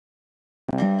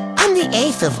the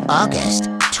 8th of August,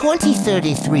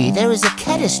 2033, there is a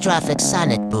catastrophic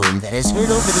sonic boom that is heard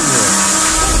over the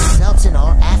earth. It results in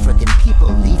all African people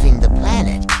leaving the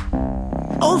planet.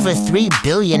 Over 3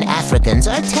 billion Africans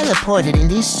are teleported in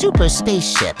these super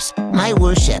spaceships, my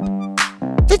worship.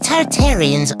 The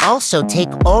Tartarians also take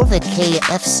all the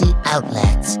KFC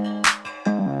outlets.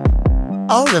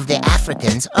 All of the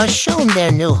Africans are shown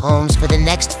their new homes for the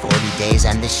next 40 days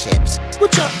on the ships,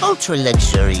 which are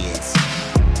ultra-luxurious.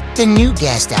 The new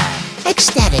guests are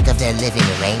ecstatic of their living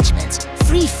arrangements,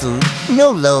 free food, no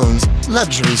loans,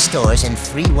 luxury stores, and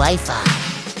free Wi-Fi.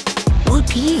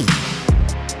 Whoopee!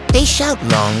 They shout,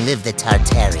 "Long live the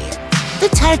Tartarians." The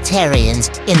Tartarians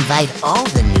invite all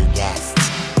the new guests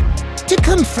to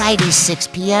come Friday 6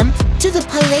 p.m. to the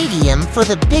Palladium for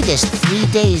the biggest 3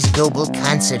 days global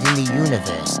concert in the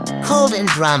universe, called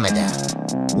Andromeda.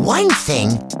 One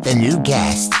thing the new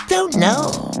guests don't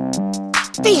know: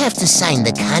 they have to sign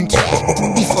the contract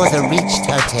before they reach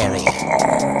Tartaria.